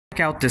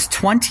out this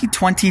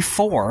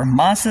 2024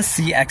 Mazda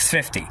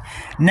CX-50.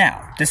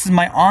 Now, this is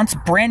my aunt's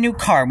brand new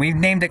car. We've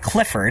named it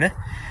Clifford,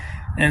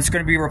 and it's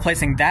going to be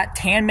replacing that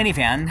tan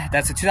minivan.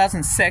 That's a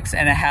 2006,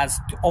 and it has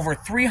over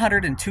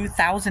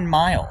 302,000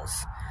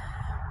 miles.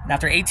 And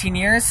after 18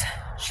 years,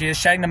 she is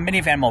shedding the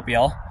minivan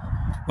mobile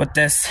with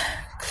this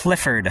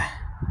Clifford.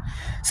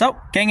 So,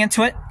 getting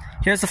into it,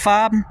 here's the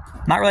fob.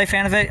 Not really a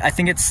fan of it. I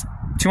think it's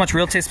too much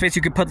real estate space.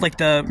 You could put like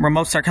the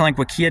remote start, kind of like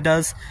what Kia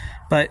does,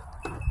 but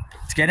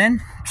let's get in.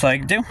 So I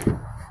can do.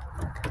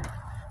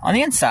 On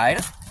the inside,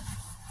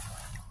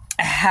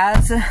 it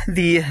has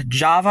the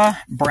Java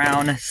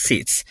brown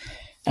seats,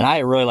 and I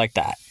really like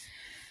that.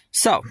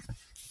 So,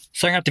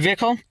 starting up the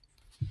vehicle,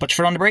 put your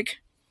foot on the brake,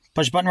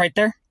 push the button right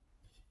there.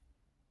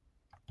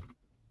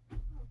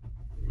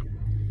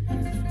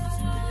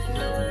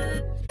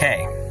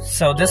 Okay,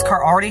 so this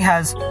car already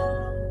has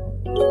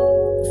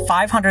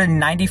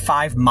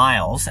 595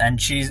 miles, and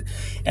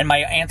my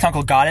aunt and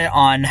uncle got it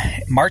on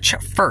March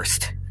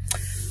 1st.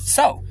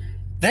 So,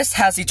 this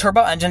has the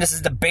turbo engine. This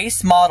is the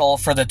base model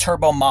for the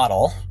turbo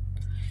model,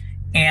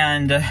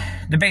 and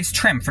the base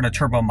trim for the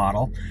turbo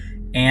model.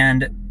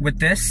 And with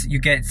this, you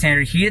get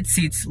standard heated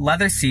seats,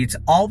 leather seats,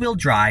 all-wheel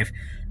drive,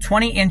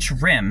 20-inch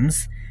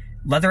rims,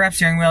 leather-wrapped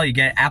steering wheel. You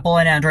get Apple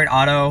and Android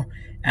Auto,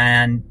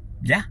 and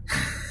yeah.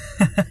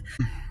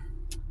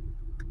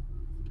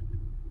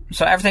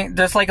 So everything,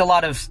 there's like a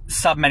lot of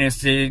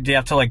sub-menus you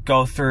have to like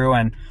go through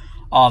and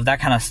all of that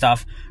kind of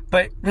stuff.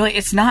 But really,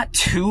 it's not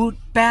too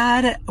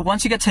bad.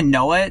 Once you get to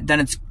know it,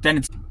 then it's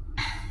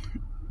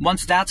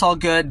once that's all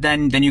good,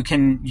 then you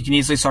can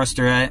easily source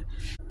through it.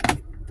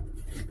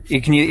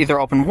 You can either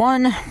open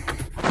one,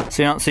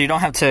 so you don't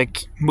have to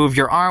move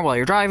your arm while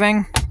you're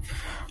driving,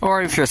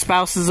 or if your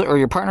spouse's or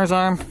your partner's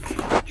arm,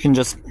 you can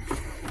just,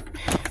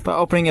 by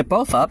opening it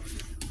both up,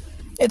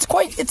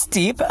 it's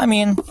deep. I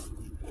mean,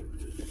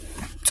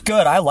 it's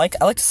good. I like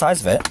the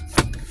size of it.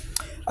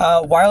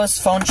 Wireless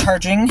phone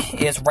charging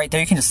is right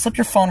there. You can just slip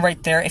your phone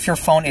right there if your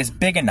phone is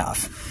big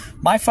enough.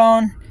 My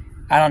phone,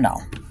 I don't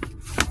know.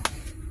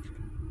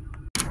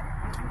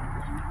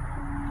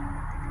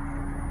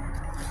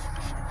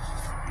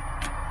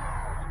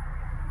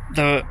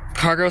 The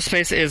cargo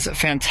space is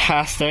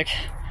fantastic.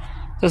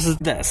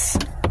 This.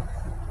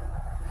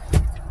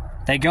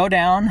 They go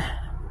down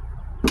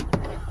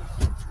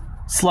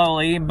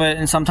slowly,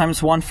 and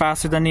sometimes one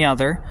faster than the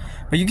other.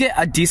 But you get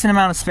a decent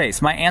amount of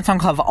space. My aunt and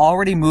uncle have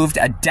already moved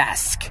a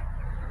desk.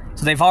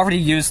 So they've already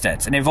used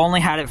it, and they've only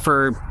had it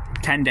for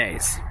 10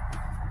 days.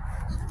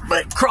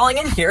 But crawling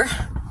in here,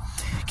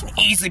 you can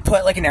easily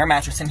put like an air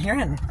mattress in here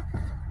and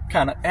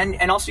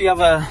and also you have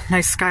a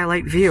nice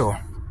skylight view.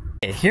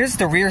 Okay, here's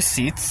the rear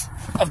seats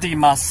of the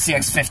Mazda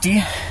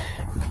CX-50.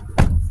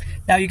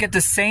 Now you get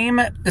the same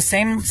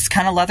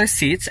kind of leather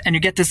seats, and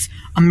you get this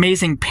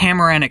amazing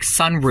panoramic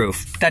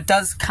sunroof that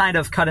does kind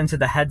of cut into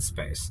the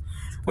headspace,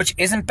 which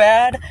isn't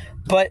bad,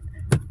 but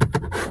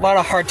a lot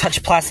of hard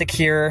touch plastic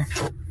here.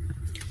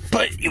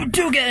 But you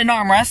do get an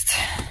armrest,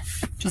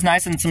 which is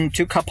nice, and some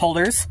 2 cup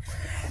holders.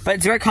 But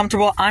it's very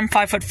comfortable. I'm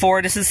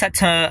 5'4". This is set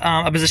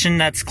to a position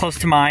that's close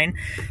to mine,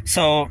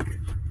 so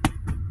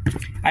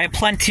I have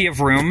plenty of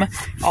room.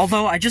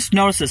 Although I just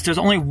noticed this, there's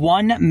only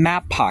one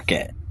map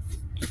pocket,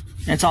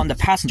 and it's on the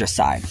passenger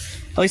side.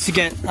 At least you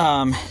get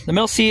the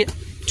middle seat.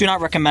 Do not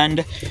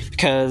recommend,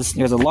 because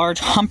there's a large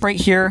hump right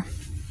here.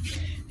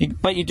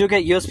 But you do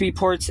get USB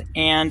ports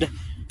and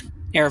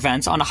air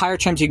vents. On the higher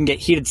trims, you can get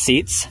heated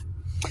seats.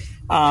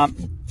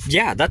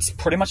 Yeah, that's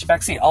pretty much the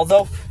back seat.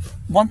 Although,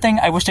 one thing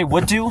I wish they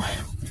would do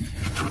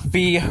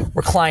be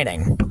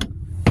reclining.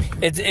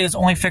 It is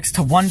only fixed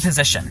to one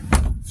position.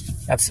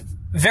 That's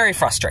very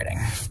frustrating.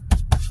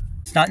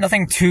 It's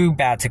nothing too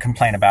bad to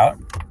complain about.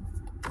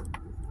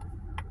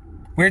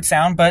 Weird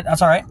sound, but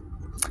that's alright.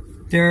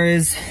 There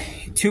is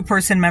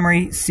 2-person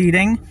memory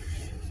seating,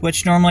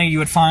 which normally you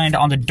would find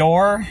on the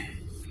door.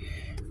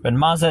 But in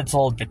Mazda, it's a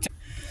little bit.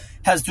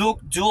 Has dual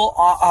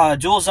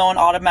zone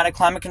automatic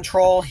climate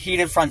control,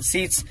 heated front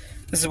seats.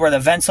 This is where the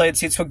ventilated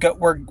seats would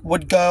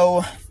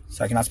go.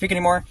 So I cannot speak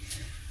anymore.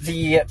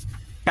 The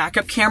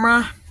backup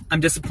camera, I'm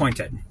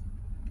disappointed.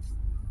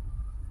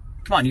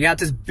 Come on, you got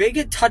this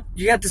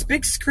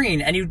big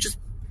screen, and you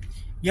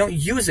don't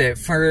use it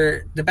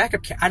for the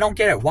backup camera. I don't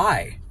get it.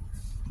 Why?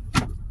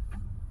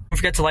 Don't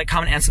forget to like,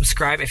 comment, and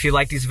subscribe if you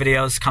like these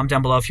videos. Comment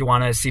down below if you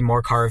want to see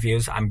more car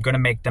reviews. I'm going to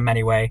make them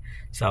anyway.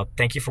 So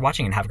thank you for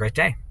watching, and have a great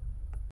day.